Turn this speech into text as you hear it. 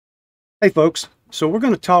Hey folks, so we're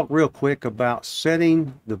going to talk real quick about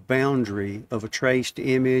setting the boundary of a traced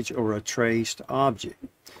image or a traced object.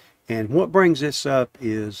 And what brings this up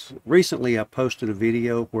is recently I posted a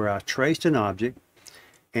video where I traced an object,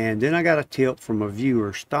 and then I got a tip from a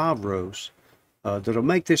viewer, Stavros, that'll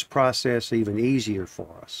make this process even easier for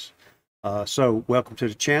us. So welcome to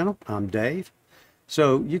the channel. I'm Dave.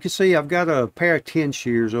 So you can see I've got a pair of 10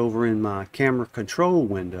 shears over in my camera control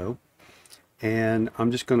window, and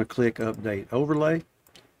I'm just going to click Update Overlay.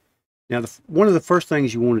 Now, one of the first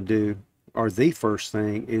things you want to do, or the first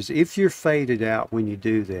thing, is if you're faded out when you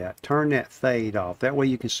do that, turn that fade off. That way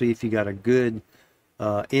you can see if you got a good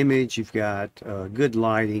image, you've got good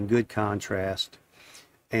lighting, good contrast,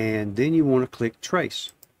 and then you want to click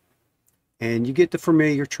Trace. And you get the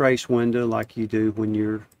familiar trace window like you do when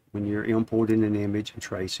you're importing an image and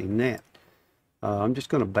tracing that. I'm just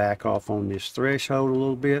going to back off on this threshold a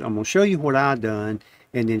little bit. I'm going to show you what I've done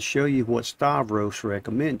and then show you what Stavros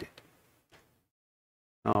recommended.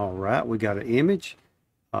 All right, we got an image,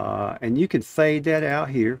 and you can fade that out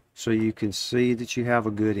here so you can see that you have a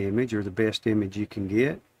good image or the best image you can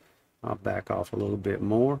get. I'll back off a little bit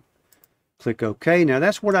more. Click OK. Now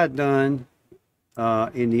that's what I've done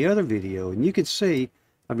in the other video, and you can see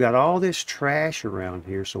I've got all this trash around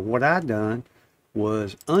here. So what I've done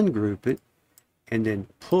was ungroup it and then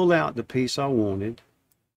pull out the piece I wanted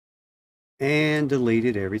and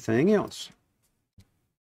deleted everything else.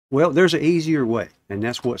 Well, there's an easier way, and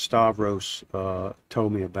that's what Stavros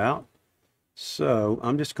told me about. So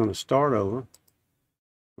I'm just going to start over.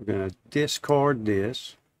 We're going to discard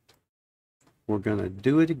this. We're going to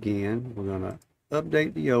do it again. We're going to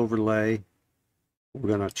update the overlay. We're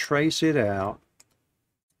going to trace it out.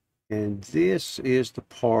 And this is the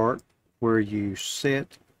part where you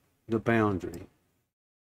set the boundary.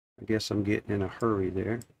 I guess I'm getting in a hurry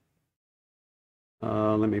there.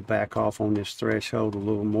 Let me back off on this threshold a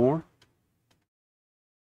little more.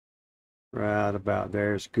 Right about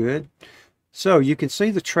there is good. So you can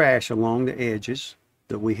see the trash along the edges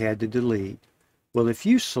that we had to delete. Well, if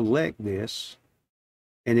you select this,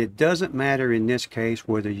 and it doesn't matter in this case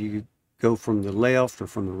whether you go from the left or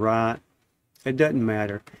from the right, it doesn't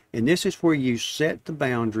matter. And this is where you set the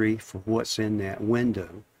boundary for what's in that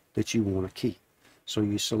window that you want to keep. So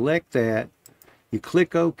you select that, you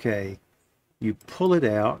click OK, you pull it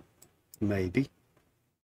out, maybe.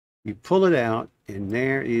 You pull it out, and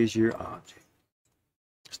there is your object.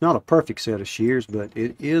 It's not a perfect set of shears, but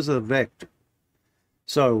it is a vector.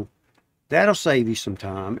 So that'll save you some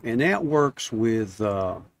time, and that works with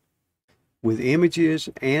images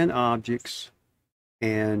and objects.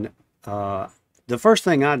 And the first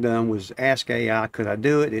thing I done was ask AI, could I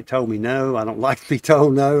do it? It told me no. I don't like to be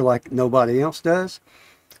told no like nobody else does.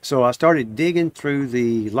 So I started digging through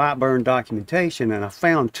the LightBurn documentation, and I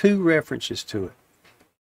found two references to it.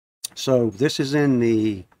 So this is in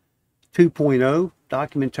the 2.0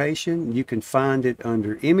 documentation. You can find it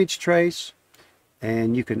under image trace,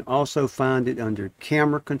 and you can also find it under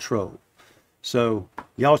camera control. So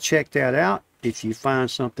y'all check that out. If you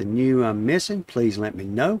find something new I'm missing, please let me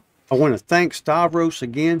know. I want to thank Stavros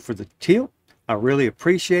again for the tip. I really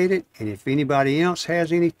appreciate it. And if anybody else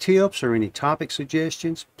has any tips or any topic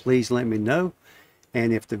suggestions, please let me know.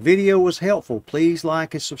 And if the video was helpful, please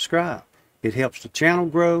like and subscribe. It helps the channel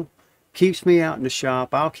grow, keeps me out in the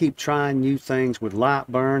shop. I'll keep trying new things with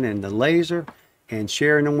LightBurn and the laser and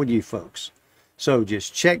sharing them with you folks. So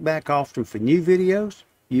just check back often for new videos.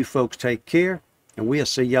 You folks take care, and we'll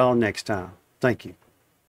see y'all next time. Thank you.